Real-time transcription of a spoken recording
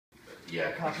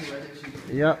Yeah, copyright issue.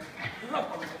 Yep.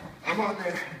 I'm on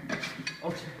there.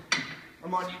 Okay.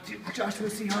 I'm on YouTube. Joshua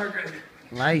C. Hargrave.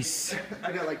 Nice.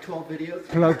 I got like 12 videos.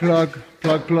 Plug.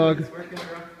 It's working,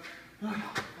 bro. I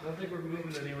don't think we're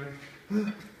moving anywhere.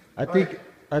 I think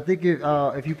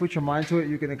if you put your mind to it,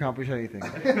 you can accomplish anything.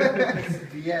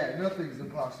 Yeah, nothing's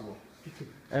impossible.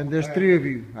 And there's 3 of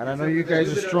you, and I know you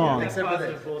guys are strong. Except for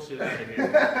this bullshit out of here.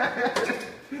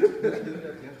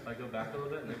 I go back a little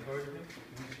bit and then forward again.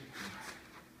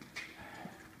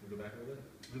 Go back a little bit.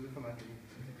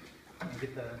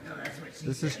 Get the,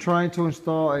 This is trying to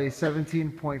install a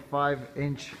 17.5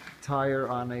 inch tire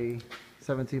on a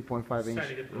 17.5 inch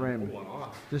rim.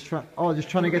 Just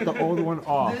trying to get the old one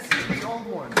off. This is the old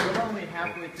one. We're only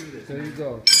halfway through this. There you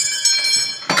go.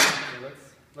 Okay,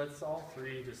 let's all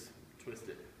 3 just twist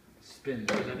it. Spin.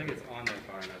 Because I think it's on there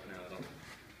far enough now.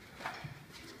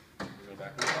 That'll go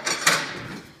back a little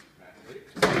bit.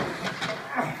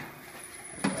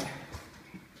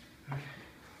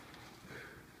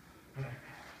 Alright,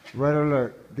 Red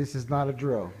alert. This is not a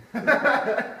drill.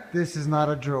 This is not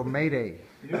a drill. Mayday.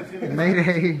 You know what's gonna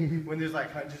Mayday. when there's like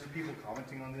hundreds of people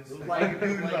commenting on this? Like,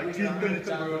 dude, like 2 minutes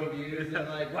ago. views and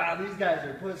like, wow, these guys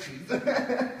are pussies.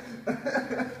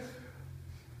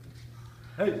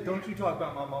 Hey, don't you talk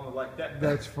about my mama like that.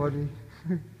 That's funny.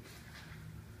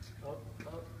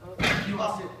 You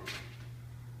lost it.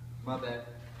 My bad.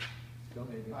 Don't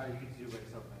hate me. Alright, you can do it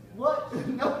yourself, man. What?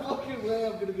 No fucking way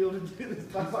I'm gonna be able to do this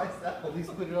by myself. At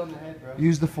least put it on the head, bro.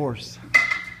 Use the force.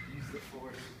 Use the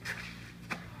force.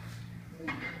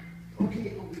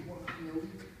 Okay, Obi-Wan Kenobi.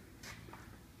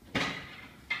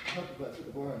 Talk about the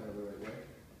bar on the right way.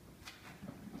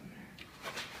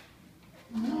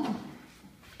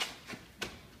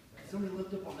 Somebody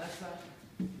lift up on that side.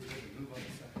 Move on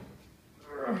this side.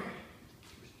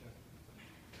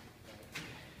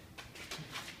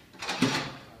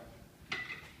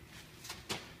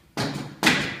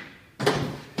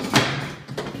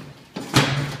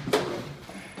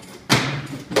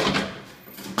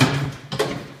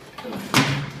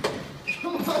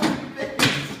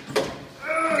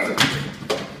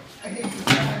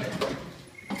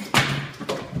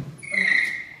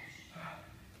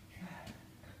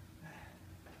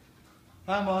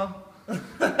 Hi, Mom.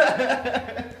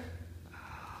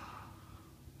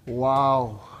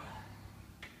 Wow.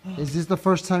 Is this the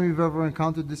first time you've ever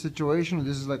encountered this situation, or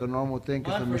this is like a normal thing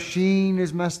because the machine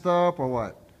is messed up, or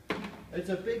what? It's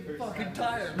a big fucking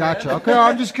tire, man. Gotcha. Okay,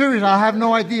 I'm just curious. I have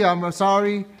no idea. I'm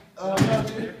sorry. No,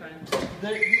 dude.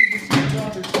 The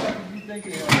screwdriver is stuck as you think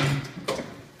they are.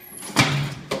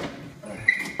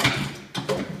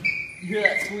 You hear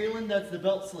that squealing? That's the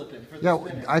belt slipping for the Yeah,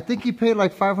 spinner. I think he paid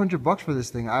like $500 for this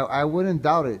thing. I wouldn't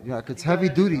doubt it. You know, it's heavy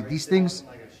duty. These things,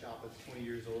 Like a shop that's 20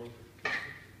 years old.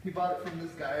 He bought it from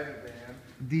this guy in a van.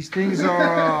 these things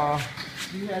are.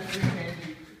 He had free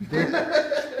candy.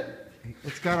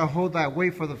 It's gotta hold that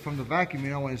weight from the vacuum,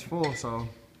 you know, when it's full. So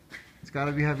it's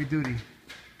gotta be heavy duty.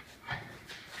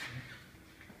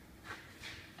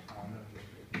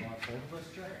 You want both of us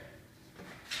try it?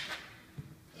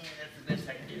 Yeah, that's the best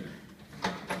I can do.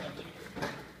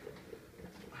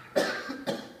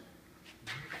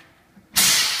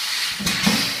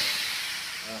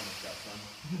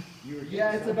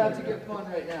 Yeah, it's about to get fun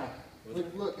right now.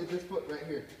 Look at this foot right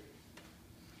here.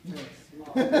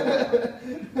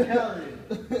 Kelly,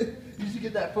 you should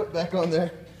get that foot back on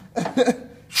there.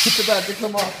 It's about to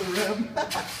come off the rim.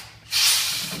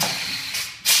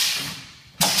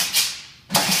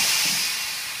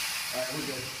 Alright, we're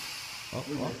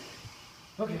good.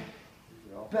 Okay.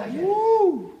 Back in.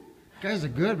 Woo! Guys are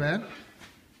good, man.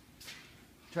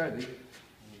 Try to beat.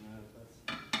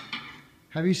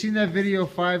 Have you seen that video?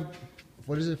 Five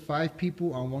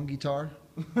people on one guitar?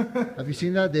 Have you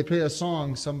seen that? They play a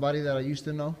song, somebody that I used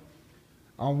to know,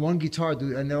 on one guitar,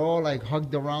 dude, and they're all like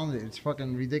hugged around it. It's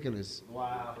fucking ridiculous.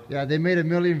 Wow. Yeah, they made 1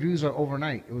 million views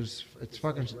overnight. It's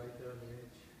fucking.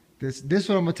 This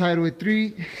one I'm gonna title it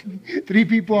three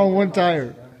people on one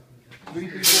tire. 3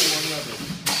 people, 1 rubber.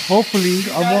 Hopefully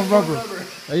on Guys, one rubber. rubber.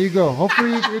 There you go.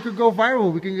 Hopefully it could go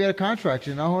viral. We can get a contract.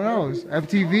 You know, who knows?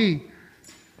 MTV.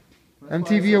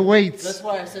 MTV awaits. That's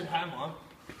why I said hi, Mom.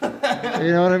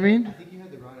 You know what I mean? I think you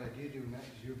had the wrong idea doing that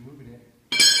because you were moving it.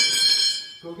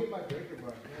 Go get my breaker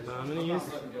bar. No, I'm gonna use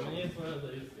one of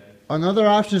these guys. Another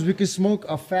option is we could smoke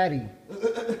a fatty.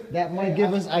 That might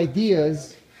give us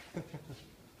ideas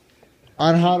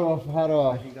on how to.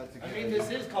 I mean, this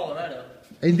is Colorado.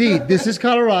 Indeed, this is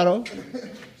Colorado.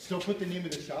 Still put the name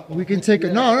of the shop on. We can take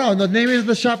it. No, the name of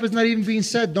the shop is not even being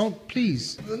said. Don't,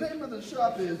 please. The name of the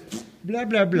shop is Blah,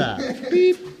 blah, blah.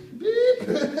 Beep. Beep.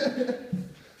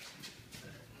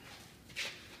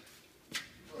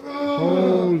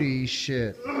 Holy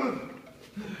shit.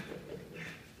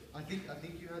 I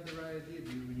think you had the right idea,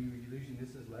 dude, when you were using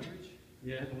this as leverage.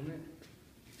 Yeah. Own it.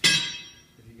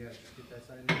 If you guys get that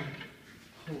side in there.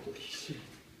 Holy shit.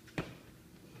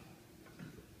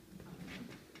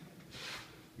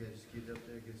 Yeah, just get it up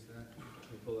there against that.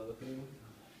 Can you pull that up anymore?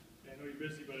 I know you're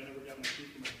busy, but I never got my key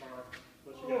from my car.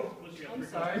 Unless you got I'm three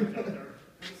sorry. customers out there.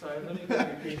 I'm sorry, let me grab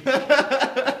your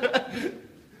key.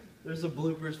 There's some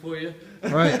bloopers for you.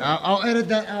 Right, I'll edit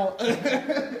that out.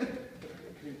 Here,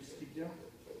 just keep down.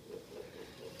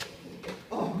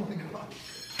 Oh my god.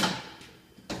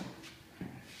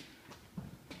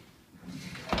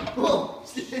 Oh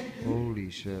shit. Holy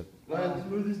shit. Ryan, just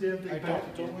move this damn thing Alright,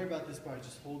 back. don't worry about this part.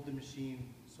 Just hold the machine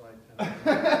so I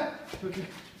can.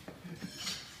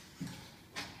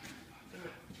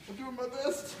 I'm doing my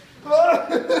best.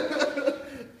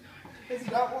 It's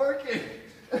not working.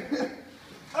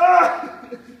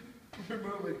 We're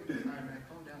moving. Alright, man,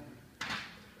 calm down.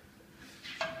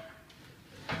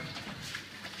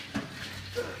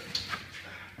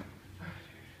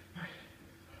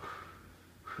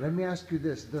 Let me ask you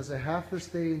this. Does it have to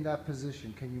stay in that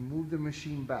position? Can you move the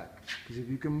machine back? Because if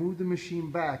you can move the machine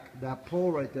back, that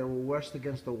pole right there will rest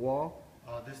against the wall.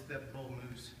 That bolt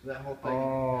moves. That whole thing.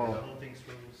 Oh. The whole thing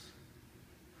swivels.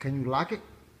 Can you lock it?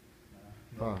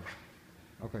 Oh.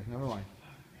 Okay, never mind.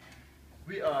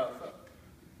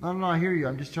 No, I hear you.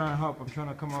 I'm just trying to help. I'm trying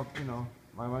to come up, you know,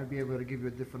 I might be able to give you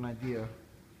a different idea.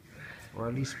 Or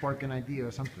at least spark an idea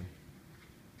or something.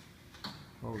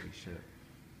 Holy shit.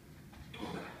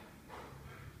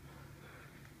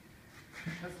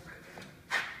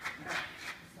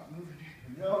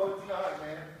 No, it's not,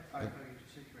 man. Alright, buddy,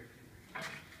 shake right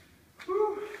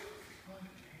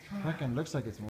there. Fucking looks like it's